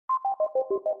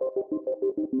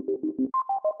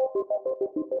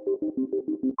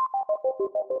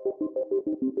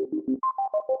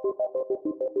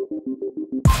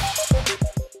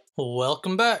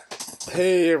Welcome back.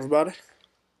 Hey, everybody.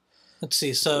 Let's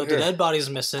see, so the dead body's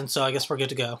missing, so I guess we're good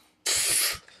to go.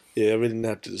 Yeah, we didn't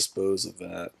have to dispose of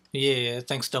that. Yeah,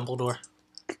 thanks, Dumbledore.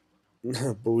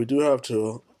 But we do have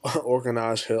to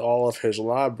organize all of his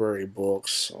library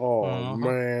books. Oh,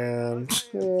 man.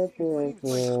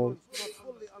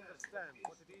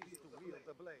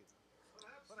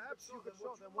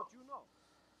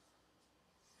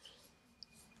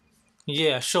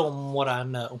 Yeah, show them what I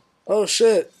know. Oh,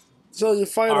 shit. So you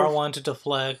fight R1 to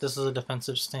deflect. This is a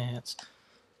defensive stance.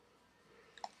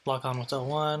 Lock on with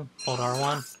L1. Hold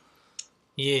R1.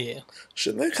 Yeah.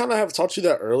 Shouldn't they kind of have taught you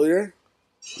that earlier?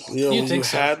 You know, You'd when think you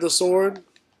so. had the sword?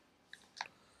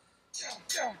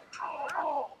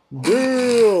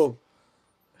 Damn!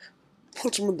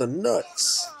 Punch him in the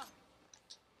nuts.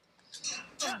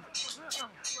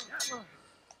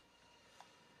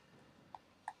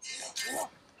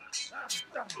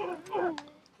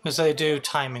 Because they do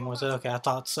timing with it. Okay, I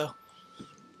thought so.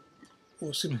 Oh,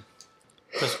 excuse me.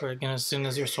 Press for it again as soon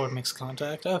as your sword makes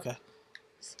contact. Okay.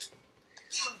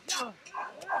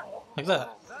 Like that.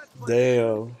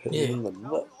 Damn. Hit Yeah. him in the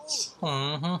nuts.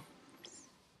 I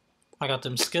got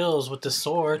them skills with this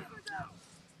sword.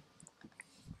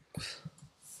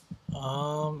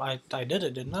 I did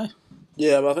it, didn't I?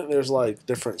 Yeah, but I think there's like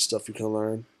different stuff you can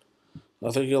learn.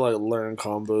 I think you like learn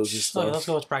combos and stuff. Okay, let's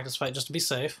go with practice fight just to be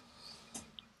safe.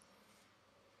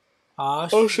 Ah,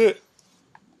 Oh shit!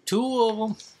 2 of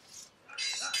them.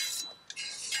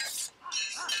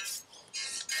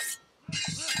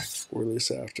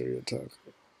 Release after you attack.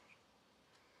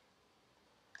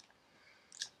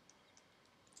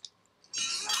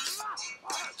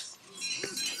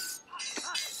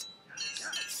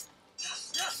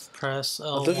 Press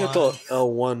L1. I think you have to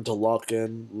L1 to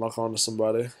lock onto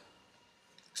somebody.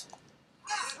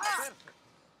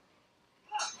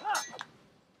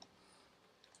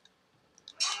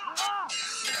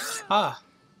 Ah.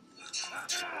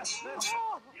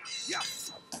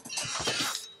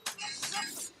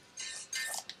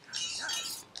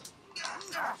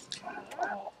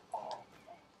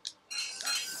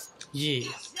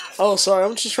 Yeah. Oh, sorry.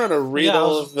 I'm just trying to read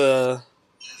all of the.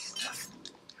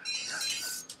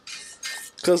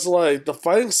 Because, like, the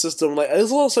fighting system, like,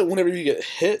 it's almost like whenever you get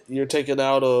hit, you're taken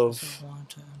out of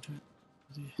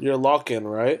your lock-in,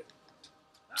 right?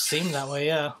 Seemed that way,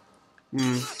 yeah.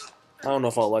 I don't know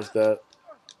if I like that.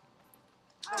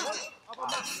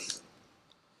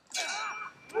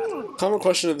 Common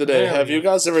question of the day. Have you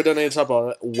guys ever done any type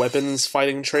of weapons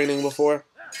fighting training before?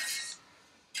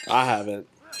 I haven't.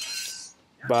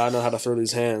 But I know how to throw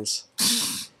these hands.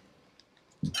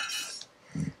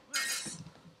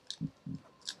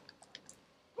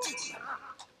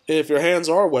 If your hands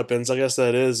are weapons, I guess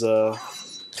that is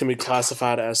can be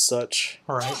classified as such.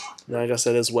 Alright. Yeah, I guess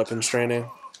that is weapons training.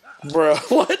 Bro,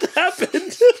 what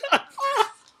happened?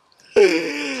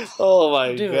 Oh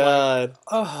my god.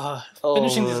 Like,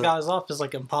 finishing these guys off is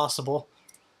like impossible.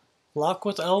 Lock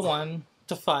with L1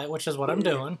 to fight, which is what I'm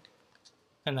doing.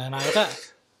 And then I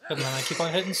attack. And then I keep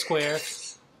on hitting square.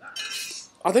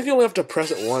 I think you only have to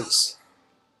press it once.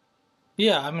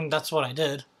 Yeah, I mean, that's what I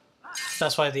did.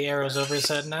 That's why the arrow's over his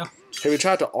head now. Have you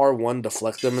tried to R1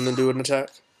 deflect them and then do an attack?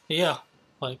 Yeah.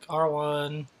 Like,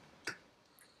 R1.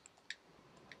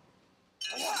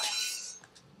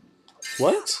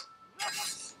 What?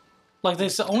 Like, they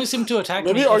only seem to attack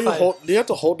me Maybe are you do you have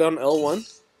to hold down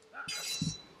L1?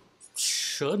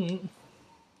 Shouldn't.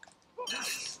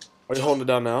 Are you holding it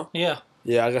down now? Yeah.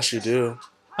 Yeah, I guess you do.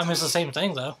 I mean, it's the same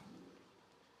thing, though.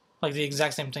 Like, the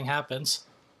exact same thing happens.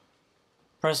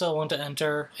 Press L1 to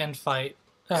enter and fight.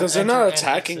 Because they're not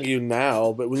attacking you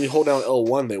now, but when you hold down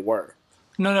L1, they were.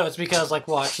 No, it's because, like,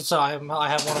 watch. So I have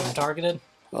one of them targeted.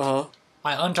 Uh-huh.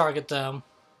 I untarget them,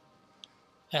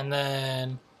 and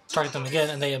then target them again,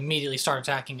 and they immediately start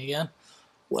attacking again.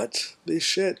 What? This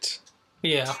shit.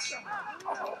 Yeah.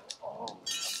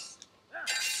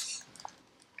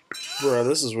 Bro,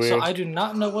 this is weird. So I do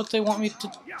not know what they want me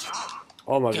to...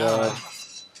 Oh my god.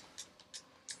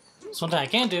 So one thing I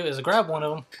can do is grab one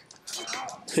of them.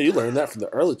 You learned that from the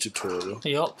early tutorial.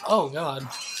 Yup. Oh god.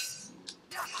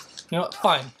 You know what?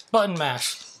 Fine. Button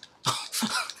mash.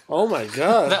 Oh my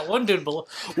god. That one dude below.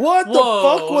 What the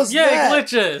fuck was that? Yeah,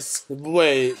 glitches.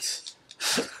 Wait.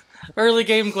 Early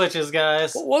game glitches,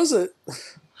 guys. What was it?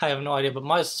 I have no idea, but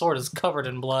my sword is covered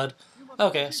in blood.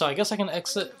 Okay, so I guess I can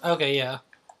exit. Okay, yeah.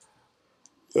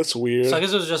 That's weird. So I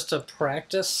guess it was just to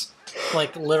practice.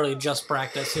 Like, literally just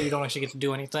practice, so you don't actually get to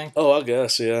do anything. Oh, I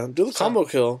guess, yeah. Do the combo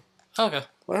kill. Okay.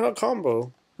 Why not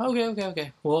combo?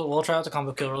 Okay. We'll try out the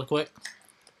combo kill real quick.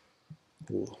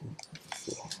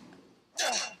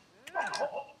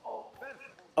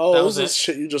 Oh, this is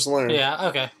shit you just learned. Yeah,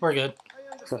 okay. We're good.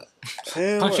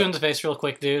 Punch you in the face real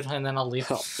quick, dude, and then I'll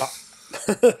leave.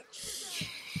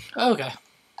 Okay.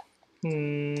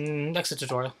 Exit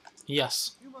tutorial.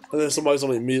 Yes. And then somebody's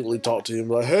gonna immediately talk to you and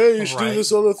be like, hey, you should do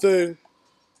this other thing.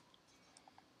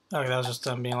 Okay, that was just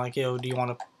them being like, yo, do you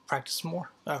want to practice more?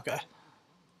 Okay.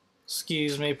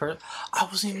 Excuse me, I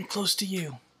wasn't even close to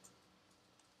you.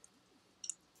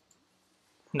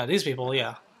 No, these people,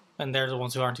 yeah. And they're the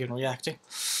ones who aren't even reacting.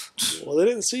 Well, they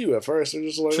didn't see you at first. They're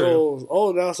just like,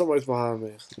 oh, now somebody's behind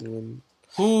me. And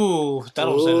ooh, that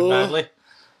almost ended badly.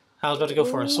 I was about to go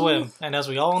for a swim, and as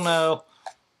we all know,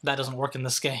 that doesn't work in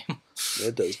this game.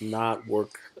 It does not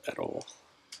work at all.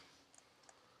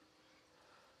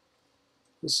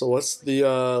 So what's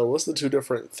the two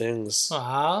different things?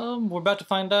 We're about to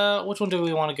find out. Which one do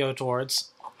we want to go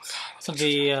towards?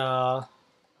 The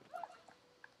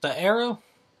arrow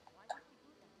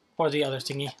or the other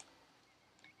thingy?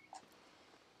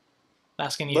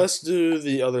 Asking you. Let's do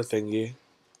the other thingy.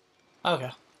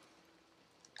 Okay.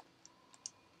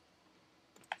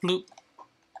 Bloop.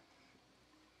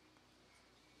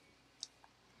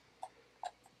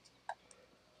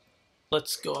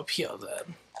 Let's go up here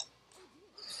then.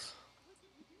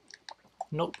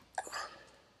 Nope.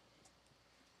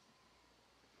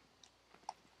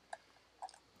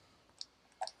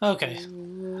 Okay.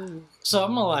 So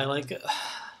I'm gonna lie, like,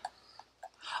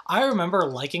 I remember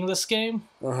liking this game,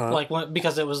 like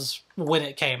because it was when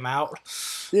it came out.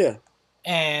 Yeah.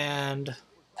 And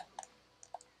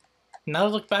now to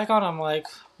look back on it, I'm like,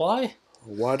 why?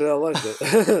 Why did I like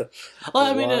it? Well,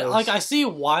 I mean, like, I see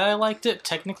why I liked it,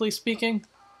 technically speaking.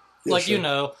 Yeah, like, sure. You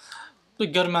know, a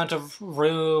good amount of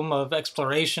room, of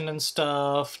exploration and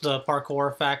stuff, the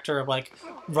parkour factor of, like,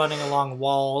 running along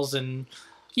walls, and,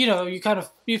 you know, you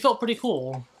felt pretty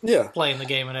cool playing the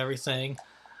game and everything.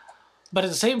 But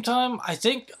at the same time, I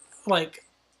think, like,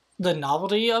 the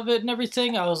novelty of it and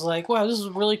everything, I was like, wow, this is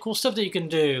really cool stuff that you can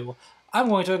do. I'm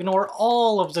going to ignore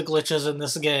all of the glitches in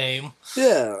this game.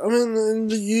 Yeah, I mean,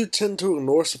 you tend to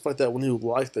ignore stuff like that when you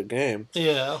like the game.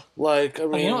 Yeah. Like, I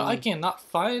mean... You know what? I cannot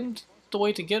find the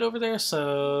way to get over there,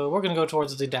 so we're going to go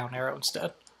towards the down arrow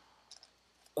instead.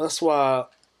 That's why...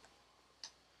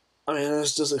 I mean,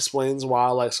 this just explains why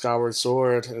I like Skyward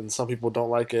Sword, and some people don't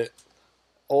like it.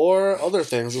 Or other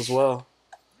things as well.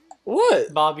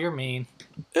 What? Bob, you're mean.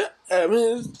 I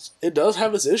mean, it does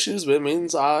have its issues, but it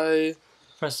means I...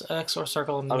 Press X or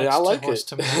circle and I mean, I like it.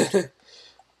 To mount.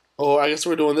 Oh, I guess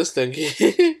we're doing this thing.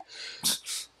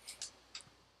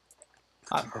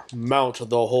 Mount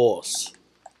the horse.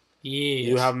 Yes.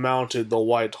 You have mounted the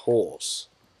white horse.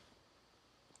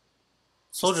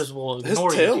 Soldiers will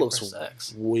ignore His you tail if you looks press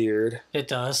X. weird. It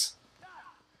does.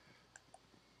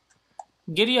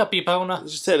 Giddy up, Epona. You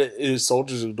said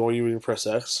soldiers ignore you when you press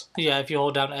X? Yeah, if you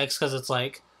hold down X, because it's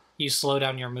like, you slow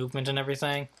down your movement and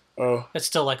everything. Oh. It's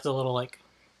still like the little, like,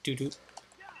 doo-doo.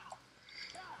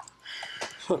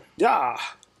 Yeah.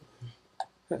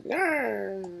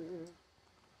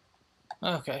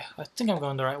 Okay, I think I'm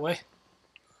going the right way.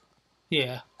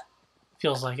 Yeah.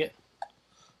 Feels like it.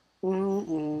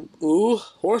 Ooh,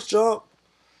 horse jump.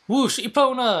 Whoosh,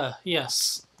 Epona!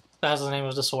 Yes. That's the name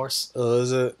of this horse. Oh,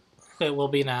 is it? It will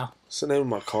be now. What's the name of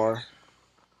my car?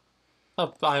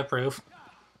 Oh, I approve.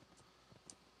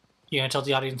 You gonna tell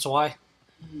the audience why?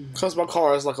 Because my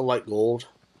car is like a light gold.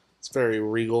 It's very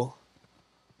regal.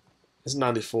 It's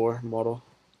 94 model.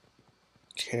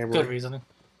 Camera. Good reasoning.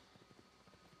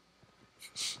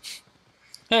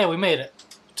 Hey, we made it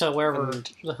to wherever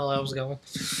the hell I was going.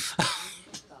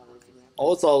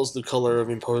 All I thought was the color of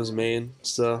Impo's mane,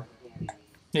 so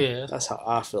yeah, that's how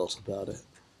I felt about it.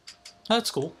 That's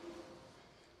cool.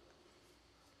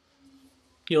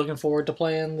 You looking forward to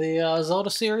playing the Zelda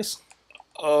series?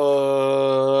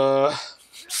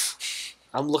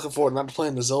 I'm looking forward not to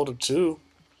playing the Zelda 2.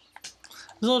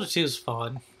 Zelda 2 is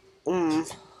fun.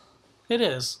 It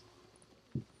is.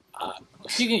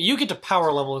 You get to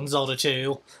power level in Zelda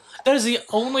 2. That is the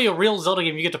only real Zelda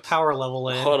game you get to power level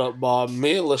in. Hold up, Bob.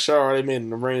 Me and Llessur already made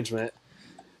an arrangement.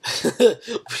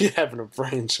 We have an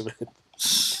arrangement.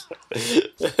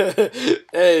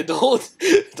 Hey, don't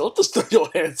just throw your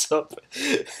hands up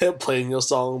and playing your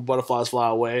song "Butterflies Fly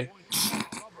Away."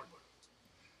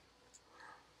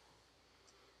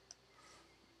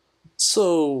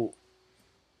 So,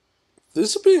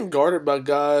 this is being guarded by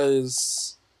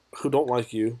guys who don't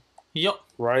like you. Yup.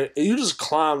 Right? You just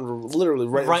climbed literally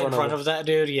right in front of that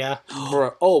dude, yeah.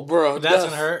 Bro. Oh, bro. That's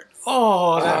gonna hurt.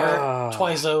 Oh, that hurt.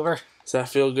 Twice over. Does that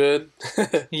feel good?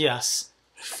 Yes.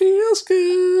 Feels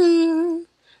good.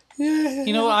 Yeah.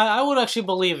 You know, I would actually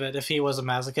believe it if he was a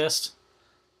masochist.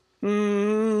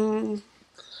 Yeah,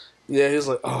 he's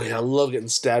like, oh yeah, I love getting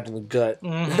stabbed in the gut.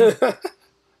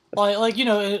 like you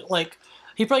know,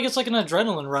 he probably gets like an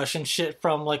adrenaline rush and shit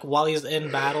from like while he's in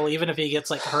battle. Even if he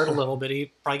gets like hurt a little bit,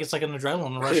 he probably gets like an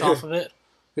adrenaline rush off of it.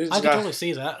 I can totally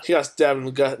see that. He got stabbed in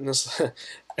the gut, and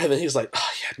then he's like, oh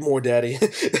yeah, more daddy. And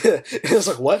it's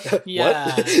like, what?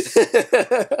 Yes.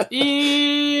 What?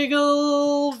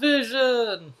 Eagle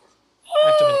vision.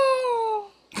 Activate.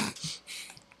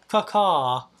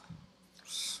 Caw.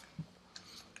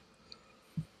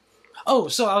 Oh,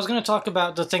 so I was going to talk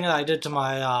about the thing that I did to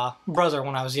my brother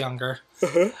when I was younger.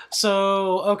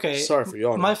 So, okay. Sorry for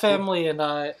yawning. My family and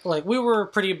I, like, we were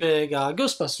pretty big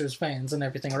Ghostbusters fans and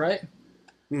everything, right?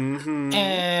 Mm-hmm.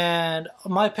 And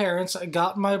my parents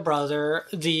got my brother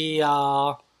the,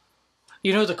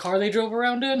 you know, the car they drove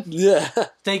around in? Yeah.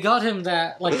 They got him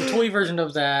that, like, the toy version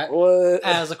of that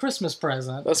as a Christmas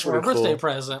present. That's or a birthday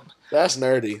present. That's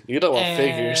nerdy. You don't want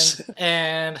figures.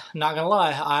 And not gonna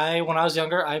lie, when I was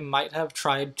younger, I might have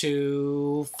tried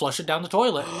to flush it down the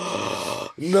toilet.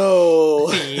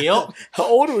 No. Yep. How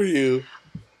old were you?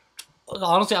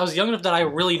 Honestly, I was young enough that I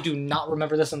really do not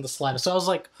remember this in the slightest. So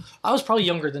I was probably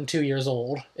younger than 2 years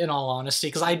old, in all honesty,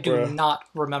 because I do not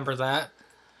remember that.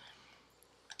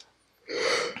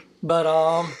 But,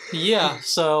 yeah,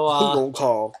 so, who gonna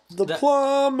call? The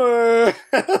plumber!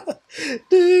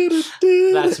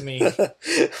 That's me.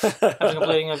 After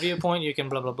completing a viewpoint, you can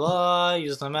blah blah blah,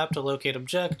 use the map to locate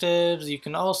objectives. You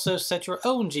can also set your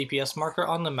own GPS marker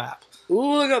on the map.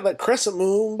 Ooh, I got that crescent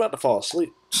moon. I'm about to fall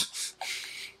asleep.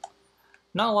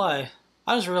 Not lie.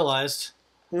 I just realized.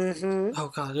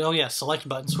 Oh god, oh yeah, select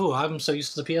buttons. Ooh, I'm so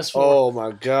used to the PS4. Oh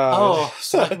my god. Oh,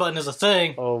 select button is a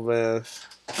thing. Oh man.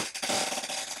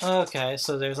 Okay,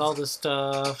 so there's all this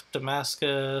stuff.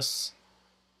 Damascus,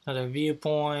 another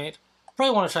viewpoint.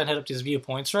 Probably want to try and hit up these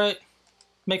viewpoints, right?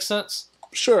 Makes sense?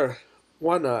 Sure.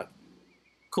 Why not?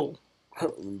 Cool.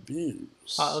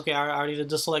 Views. Okay, I already did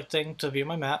the select thing to view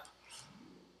my map.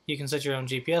 You can set your own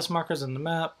GPS markers in the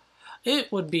map.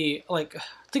 It would be, like,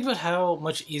 think about how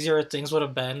much easier things would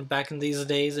have been back in these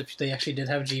days if they actually did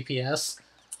have GPS.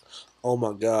 Oh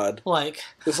my god. Like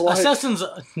Assassins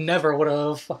never would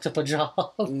have fucked up a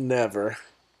job. Never.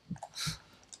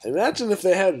 Imagine if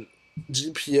they had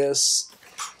GPS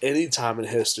any time in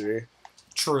history.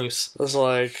 Truth. It's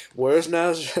like, where's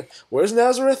Nazareth? Where's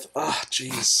Nazareth? Ah,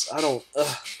 jeez. I don't...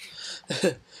 Oh,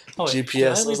 wait,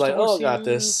 GPS was like, oh, I got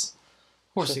this.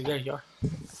 Horsey, there you are.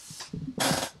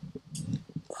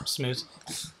 Smooth.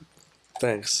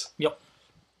 Thanks. Yep.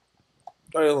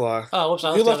 I don't lie. Oh, whoops.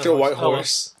 You left your white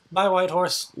horse. Bye, white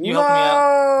horse. You helped me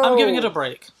out. I'm giving it a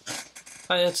break.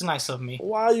 It's nice of me.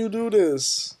 Why you do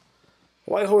this?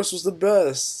 White horse was the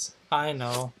best. I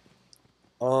know.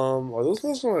 Are those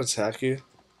guys going to attack you?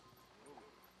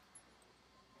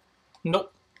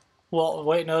 Nope. Well,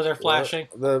 wait, no, they're flashing.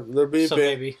 They're beeping. So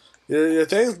maybe. Your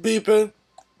thing's beeping.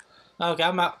 Okay,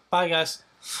 I'm out. Bye, guys.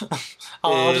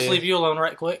 I'll just leave you alone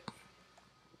right quick.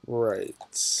 Right.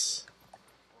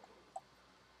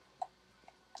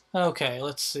 Okay,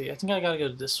 let's see. I think I gotta go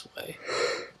this way.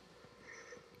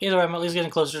 Either way, I'm at least getting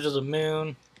closer to the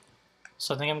moon.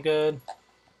 So I think I'm good.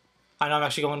 I know I'm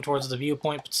actually going towards the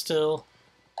viewpoint, but still.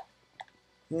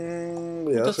 Yeah,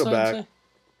 let's go back.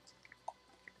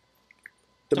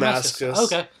 Damascus.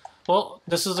 Okay. Well,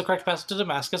 this is the correct path to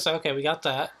Damascus. Okay, we got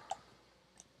that.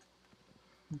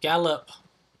 Gallop.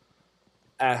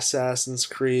 Assassin's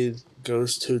Creed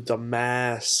goes to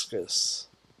Damascus.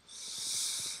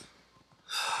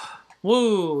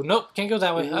 Woo! Nope, can't go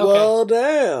that way. Okay. Well,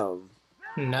 damn.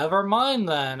 Never mind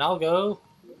then. I'll go.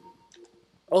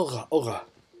 Okay.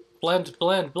 Blend,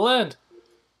 blend, blend.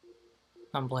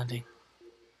 I'm blending.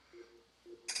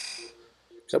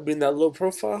 Gotta be in that low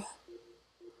profile.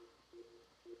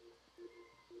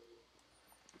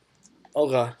 Oh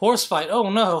god. Horse fight. Oh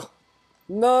no.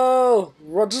 No!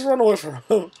 Just run away from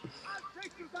him.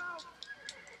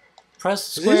 Press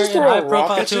square and high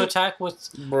profile to attack with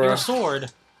your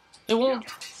sword. It won't.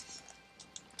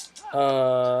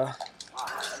 Bruh.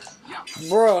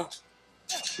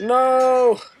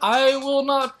 No! I will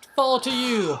not fall to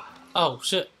you. Oh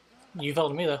shit. You fell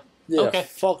to me though. Yeah, okay.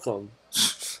 Fuck him.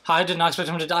 I did not expect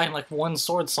him to die in like one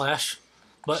sword slash.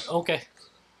 But okay.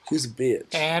 He's a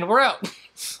bitch. And we're out.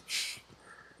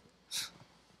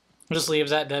 Just leave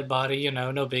that dead body, you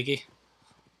know, no biggie.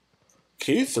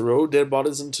 Can you throw dead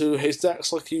bodies into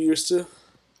haystacks like you used to?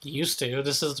 Used to.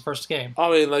 This is the first game. I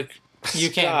mean, like...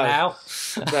 You can God. now?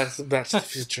 Back to the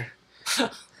Future.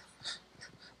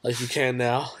 Like you can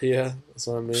now. Yeah, that's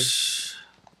what I mean.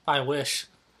 I wish.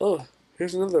 Oh,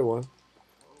 here's another one.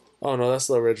 Oh, no, that's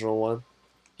the original one.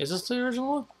 Is this the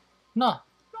original one? No.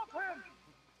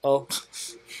 Oh.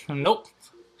 Nope.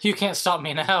 You can't stop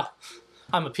me now.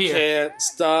 I'm a peer. Can't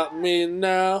stop me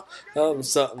now.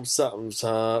 Something, something,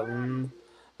 something.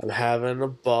 I'm having a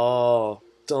ball.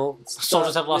 Don't stop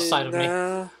Soldiers have lost sight of me.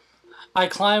 now. I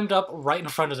climbed up right in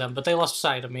front of them, but they lost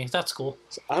sight of me. That's cool.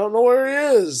 I don't know where he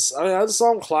is. I mean, I just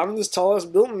saw him climbing this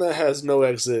tallest building that has no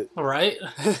exit. Right?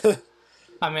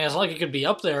 I mean, it's not like it could be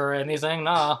up there or anything.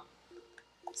 Nah.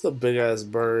 It's a big-ass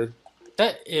bird.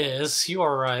 That is. You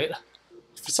are right.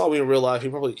 If he saw me in real life,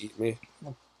 he'd probably eat me.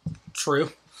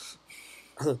 True.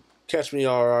 Catch me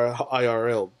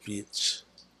IRL, bitch.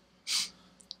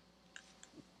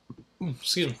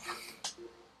 Excuse me.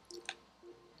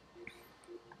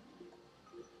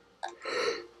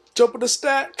 Jump in the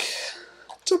stack.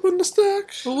 Jump in the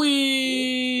stack.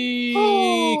 Wee.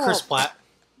 Oh. Chris Platt.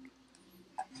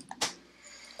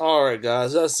 Alright,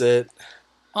 guys, that's it.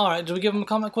 Alright, did we give him a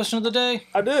comment question of the day?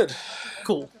 I did.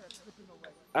 Cool.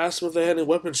 Asked them if they had any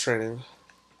weapons training.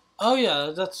 Oh,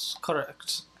 yeah, that's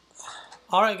correct.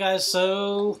 Alright, guys,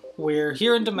 so we're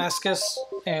here in Damascus,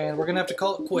 and we're gonna have to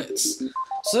call it quits.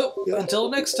 So, until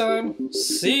next time,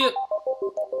 see ya!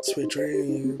 Sweet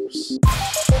dreams.